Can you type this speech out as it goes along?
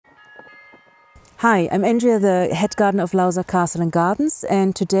Hi, I'm Andrea, the head gardener of Lowther Castle and Gardens,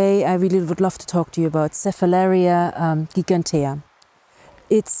 and today I really would love to talk to you about Cephalaria gigantea.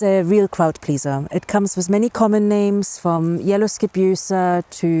 It's a real crowd pleaser. It comes with many common names, from yellow scabieusa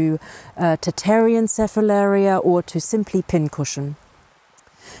to Tartarian Cephalaria or to simply pincushion.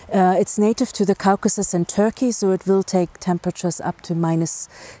 It's native to the Caucasus and Turkey, so it will take temperatures up to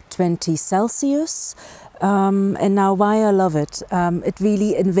 -20 Celsius. And now why I love it, it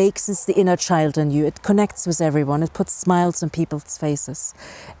really awakens the inner child in you. It connects with everyone. It puts smiles on people's faces.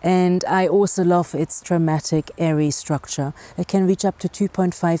 And I also love its dramatic, airy structure. It can reach up to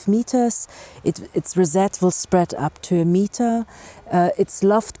 2.5 meters. Its rosette will spread up to 1 meter. It's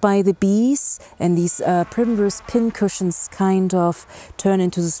loved by the bees, and these primrose pin cushions kind of turn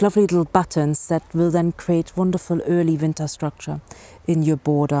into these lovely little buttons that will then create wonderful early winter structure in your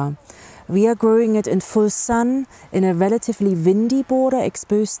border. We are growing it in full sun, in a relatively windy border,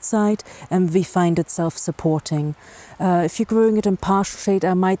 exposed side, and we find it self-supporting. If you're growing it in partial shade,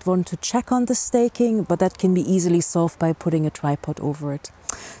 I might want to check on the staking, but that can be easily solved by putting a tripod over it.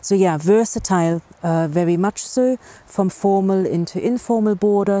 So yeah, versatile, very much so, from formal into informal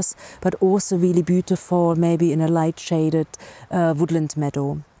borders, but also really beautiful, maybe in a light shaded woodland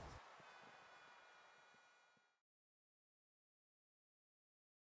meadow.